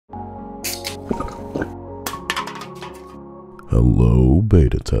Hello,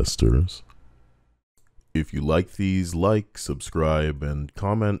 beta testers. If you like these, like, subscribe, and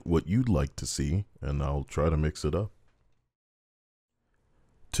comment what you'd like to see, and I'll try to mix it up.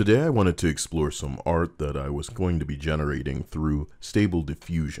 Today I wanted to explore some art that I was going to be generating through Stable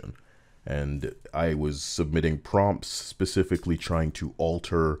Diffusion, and I was submitting prompts specifically trying to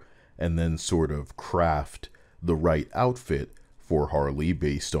alter and then sort of craft the right outfit for Harley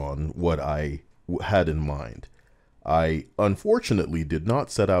based on what I had in mind. I unfortunately did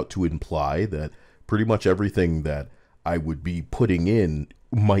not set out to imply that pretty much everything that I would be putting in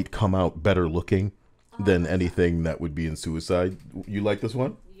might come out better looking than anything that would be in Suicide. You like this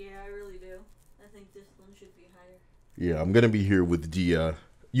one? Yeah, I really do. I think this one should be higher. Yeah, I'm going to be here with Dia.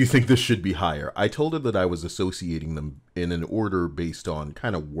 You think this should be higher? I told her that I was associating them in an order based on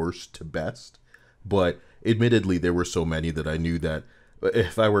kind of worst to best, but admittedly there were so many that I knew that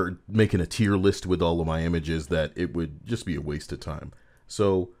if I were making a tier list with all of my images, that it would just be a waste of time.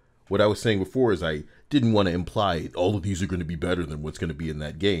 So what I was saying before is I didn't want to imply all of these are going to be better than what's going to be in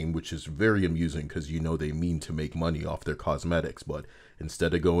that game, which is very amusing because you know they mean to make money off their cosmetics. But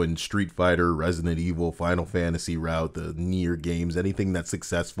instead of going Street Fighter, Resident Evil, Final Fantasy route, the Nier games, anything that's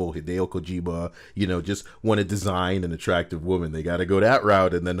successful, Hideo Kojima, just want to design an attractive woman, they got to go that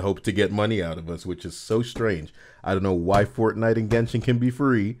route and then hope to get money out of us, which is so strange. I don't know why Fortnite and Genshin can be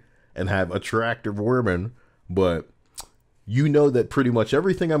free and have attractive women, but you know that pretty much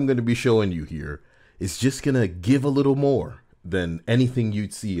everything I'm going to be showing you here is just going to give a little more than anything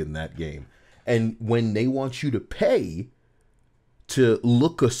you'd see in that game. And when they want you to pay to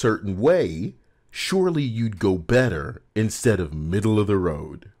look a certain way, surely you'd go better instead of middle of the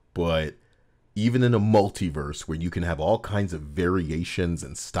road. But even in a multiverse where you can have all kinds of variations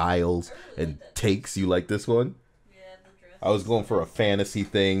and styles and takes, you like this one? Yeah, the dress. I was going for a fantasy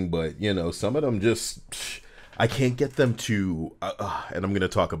thing, but some of them just, I can't get them to, and I'm going to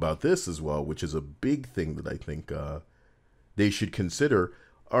talk about this as well, which is a big thing that I think they should consider,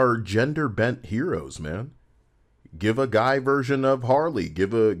 are gender bent heroes, man. Give a guy version of Harley,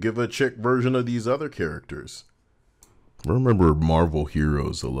 give a chick version of these other characters. Remember, Marvel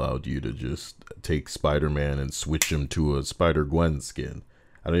Heroes allowed you to just take Spider-Man and switch him to a Spider-Gwen skin.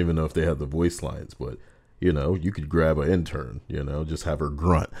 I don't even know if they had the voice lines, but you could grab an intern, just have her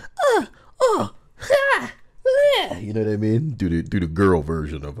grunt. You know what I mean? Do the girl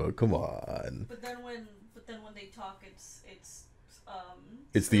version of a, come on. But then when they talk,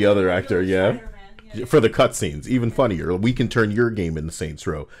 It's the other actor, yeah. Yeah. For the cutscenes, even funnier. We can turn your game into Saints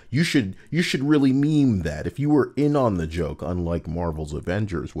Row. You should really meme that. If you were in on the joke, unlike Marvel's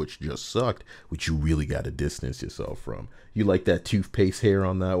Avengers, which just sucked, which you really got to distance yourself from. You like that toothpaste hair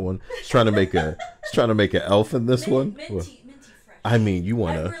on that one? It's trying to make an elf in this one. Minty fresh. I mean, you I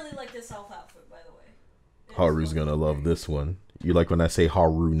wanna. really like this elf outfit, by the way. Haru's gonna love this one. You like when I say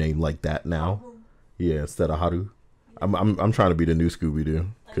Haru name like that now? Haru. Yeah, instead of Haru. I'm trying to be the new Scooby Doo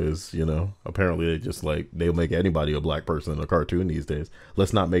because apparently they just they'll make anybody a black person in a cartoon these days.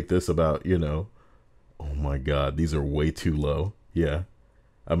 Let's not make this about oh my god, these are way too low. Yeah,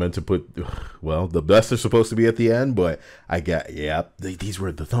 I meant to put well, the best are supposed to be at the end, but these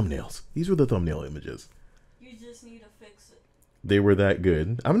were the thumbnails. These were the thumbnail images. You just need to fix it. They were that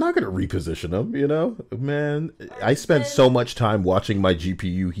good. I'm not gonna reposition them. Man, I spent so much time watching my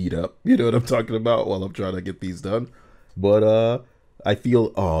GPU heat up. You know what I'm talking about while I'm trying to get these done. But I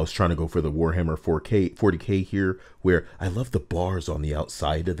feel I was trying to go for the Warhammer 40K here, where I love the bars on the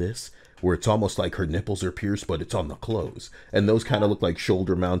outside of this, where it's almost like her nipples are pierced, but it's on the clothes, and those kind of look like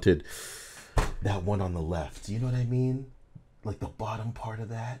shoulder mounted. That one on the left, you know what I mean? Like the bottom part of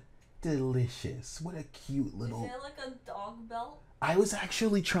that, delicious. What a cute little. Is it like a dog belt? I was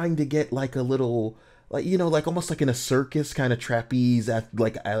actually trying to get like a little, like almost like in a circus kind of trapeze,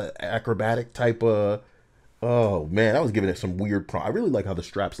 acrobatic type of. Oh man, I was giving it some weird I really like how the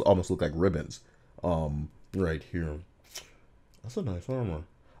straps almost look like ribbons. Right here. That's a nice armor.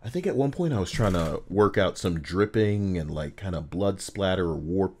 I think at one point I was trying to work out some dripping and like kind of blood splatter or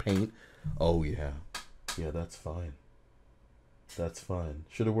war paint. Oh yeah. Yeah, that's fine. That's fine.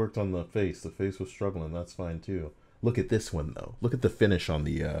 Should have worked on the face. The face was struggling. That's fine too. Look at this one though. Look at the finish on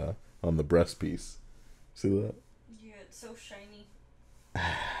the breast piece. See that? Yeah, it's so shiny.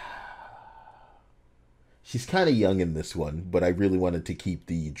 She's kind of young in this one, but I really wanted to keep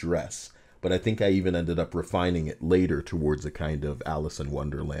the dress. But I think I even ended up refining it later towards a kind of Alice in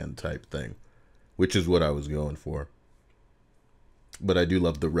Wonderland type thing, which is what I was going for. But I do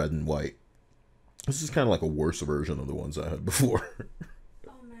love the red and white. This is kind of like a worse version of the ones I had before.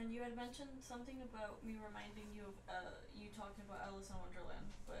 Oh man, you had mentioned something about me reminding you of you talking about Alice in Wonderland,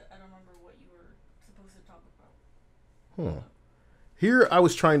 but I don't remember what you were supposed to talk about. Huh. Here I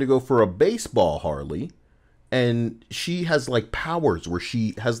was trying to go for a baseball Harley, and she has like powers where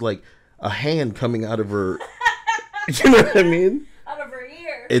she has like a hand coming out of her. You know what I mean? Out of her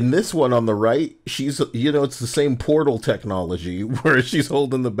ear. In this one on the right, she's, you know, it's the same portal technology where she's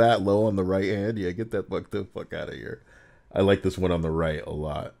holding the bat low on the right hand. Yeah, get that the fuck out of here. I like this one on the right a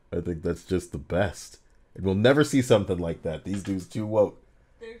lot. I think that's just the best. And we'll never see something like that. These dudes too woke.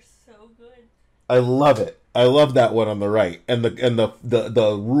 They're so good. I love it. I love that one on the right. And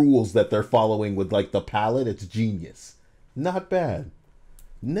the rules that they're following with like the palette, it's genius. Not bad.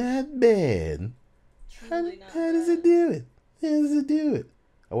 Not bad. How does it do it? How does it do it?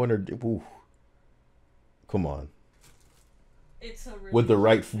 I wonder. Ooh. Come on. It's a really with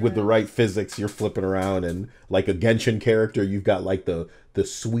the right physics, you're flipping around, and like a Genshin character, you've got like the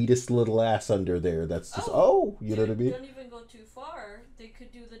sweetest little ass under there. That's just you know what I mean. Don't even go too far. They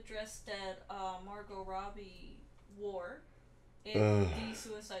could do the dress that Margot Robbie wore in the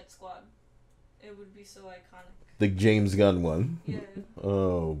Suicide Squad. It would be so iconic. The James Gunn one. Yeah.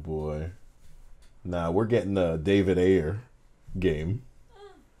 Oh boy. Nah, we're getting a David Ayer game.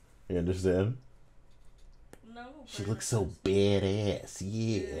 You understand? No. She looks so badass.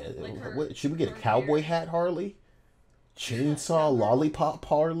 Yeah. Like should we get a cowboy hat, Harley? Chainsaw lollipop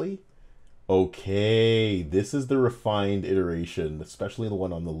Harley? Okay, this is the refined iteration, especially the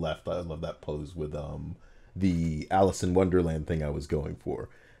one on the left. I love that pose with the Alice in Wonderland thing I was going for.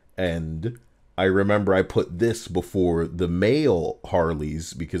 And I remember I put this before the male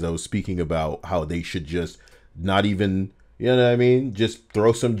Harleys because I was speaking about how they should just not even, you know what I mean? Just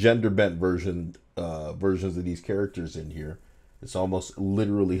throw some gender bent versions of these characters in here. It's almost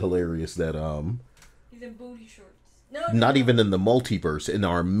literally hilarious that he's in booty shorts. Not even in the multiverse. In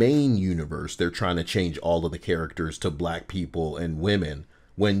our main universe, they're trying to change all of the characters to black people and women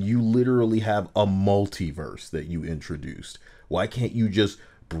when you literally have a multiverse that you introduced. Why can't you just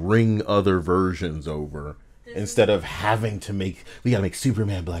bring other versions over instead of having to make... We gotta make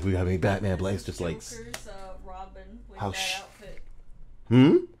Superman black, we gotta make Batman black. It's just Joker's, Robin with how that outfit.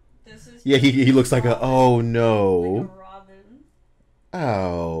 This is yeah, he looks like a... Oh, no. Like a Robin.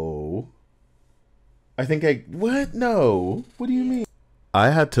 Oh... What? No. What do you mean? I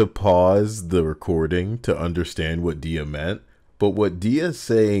had to pause the recording to understand what Dia meant. But what Dia's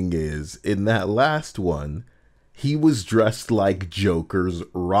saying is, in that last one, he was dressed like Joker's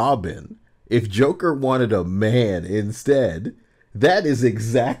Robin. If Joker wanted a man instead, that is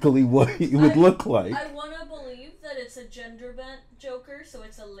exactly what he would look like. I want to believe that it's a gender bent Joker, so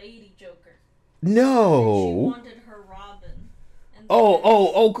it's a lady Joker. No. And she wanted her Robin.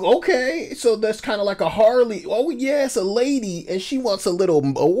 Oh, okay. So that's kind of like a Harley. Oh, yes, a lady, and she wants a little...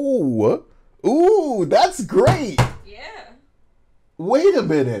 Ooh, that's great. Yeah. Wait a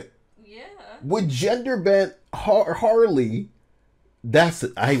minute. Yeah. With gender bent Harley, that's...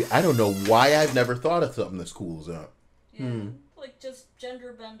 I don't know why I've never thought of something as cool as that. Yeah. Like, just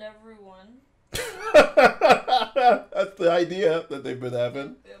gender bend everyone. That's the idea that they've been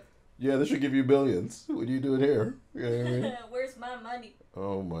having. Yep. Yeah, this should give you billions. What are you doing here? You know what I mean? Where's my money?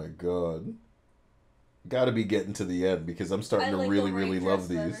 Oh my god. Gotta be getting to the end because I'm starting to really love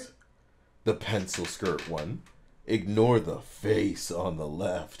these. Better. The pencil skirt one. Ignore the face on the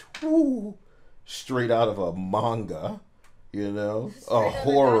left. Woo! Straight out of a manga. You know? A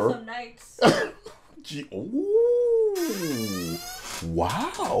horror. Ooh.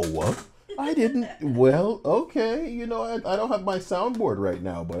 Wow. I didn't... Well, okay. You know, I don't have my soundboard right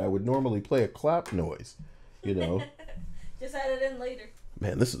now, but I would normally play a clap noise. You know? Just add it in later.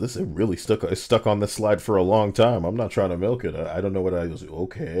 Man, this really stuck on this slide for a long time. I'm not trying to milk it. I don't know what I was...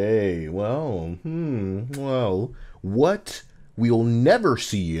 Okay, well, well, what we'll never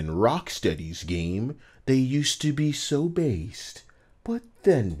see in Rocksteady's game, they used to be so based. But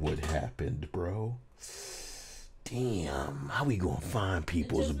then what happened, bro? Damn, how we gonna find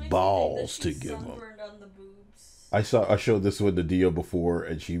people's balls to give them? On the boobs. I showed this with the Dio before,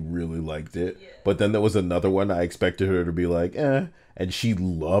 and she really liked it. Yeah. But then there was another one I expected her to be like, and she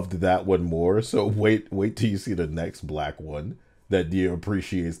loved that one more. So wait till you see the next black one that Dio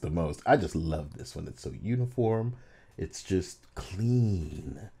appreciates the most. I just love this one. It's so uniform. It's just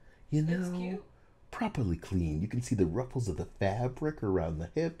clean, you know, it's cute. Properly clean. You can see the ruffles of the fabric around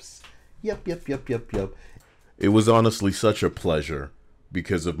the hips. Yep. It was honestly such a pleasure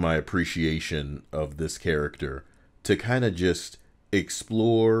because of my appreciation of this character to kind of just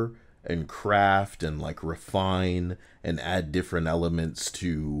explore and craft and like refine and add different elements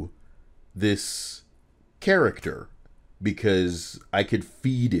to this character because I could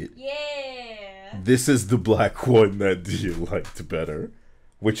feed it. Yeah. This is the black one that you liked better.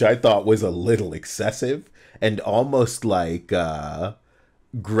 which I thought was a little excessive and almost like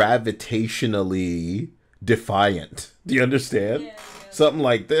gravitationally defiant. Do you understand? Yeah, Something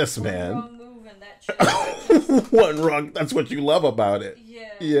like this, one man. wrong move and that shit will just, One wrong. That's what you love about it. yeah,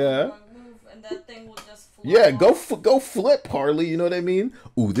 Yeah. one wrong move and that thing will just fly Yeah, off. go flip, Harley. You know what I mean?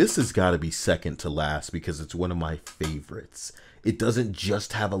 Ooh, this has got to be second to last because it's one of my favorites. It doesn't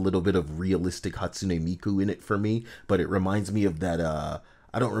just have a little bit of realistic Hatsune Miku in it for me, but it reminds me of that.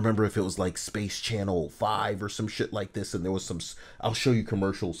 I don't remember if it was like Space Channel 5 or some shit like this, and there was some. I'll show you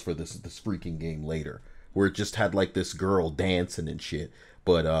commercials for this freaking game later, where it just had like this girl dancing and shit.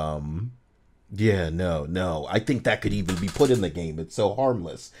 But yeah, no. I think that could even be put in the game. It's so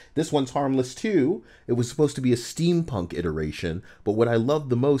harmless. This one's harmless too. It was supposed to be a steampunk iteration, but what I love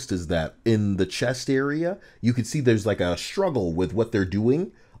the most is that in the chest area, you can see there's like a struggle with what they're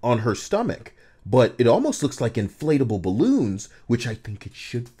doing on her stomach. But it almost looks like inflatable balloons, which I think it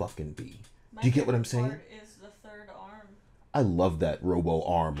should fucking be. My Do you get what I'm favorite saying? part is the third arm. I love that robo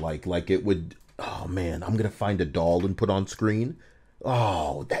arm. Like it would. Oh man, I'm gonna find a doll and put on screen.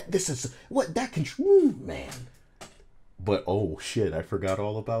 Oh, this is what that can. Man. But oh shit, I forgot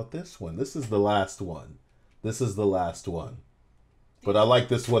all about this one. This is the last one. This is the last one. But I like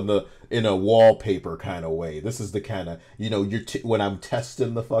this one in a wallpaper kind of way. This is the kind of, when I'm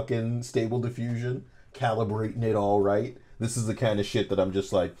testing the fucking Stable Diffusion, calibrating it all right. This is the kind of shit that I'm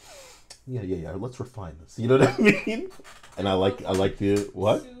just like, yeah. Let's refine this. You know what I mean? And I like the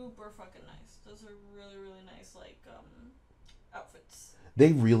what? Super fucking nice. Those are really, really nice, like, outfits.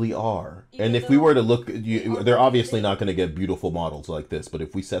 They really are. Even And if we though were to look, they are they're obviously amazing. not going to get beautiful models like this. But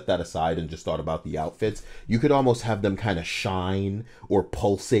if we set that aside and just thought about the outfits, you could almost have them kind of shine or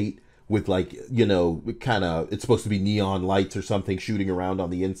pulsate with like, kind of, it's supposed to be neon lights or something shooting around on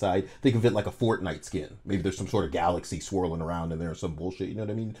the inside. Think of it like a Fortnite skin. Maybe there's some sort of galaxy swirling around in there or some bullshit. You know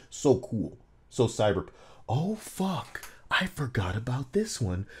what I mean? So cool. So cyber. Oh, fuck. I forgot about this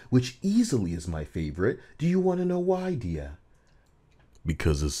one, which easily is my favorite. Do you want to know why, Dia?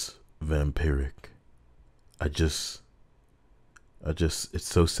 Because it's vampiric. It's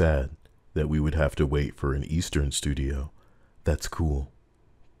so sad that we would have to wait for an Eastern studio that's cool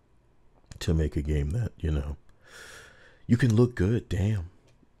to make a game that, you can look good, damn.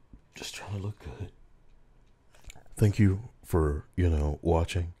 Just trying to look good. Thank you for,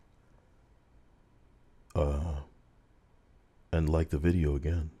 watching. And like the video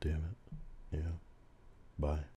again, damn it. Yeah. Bye.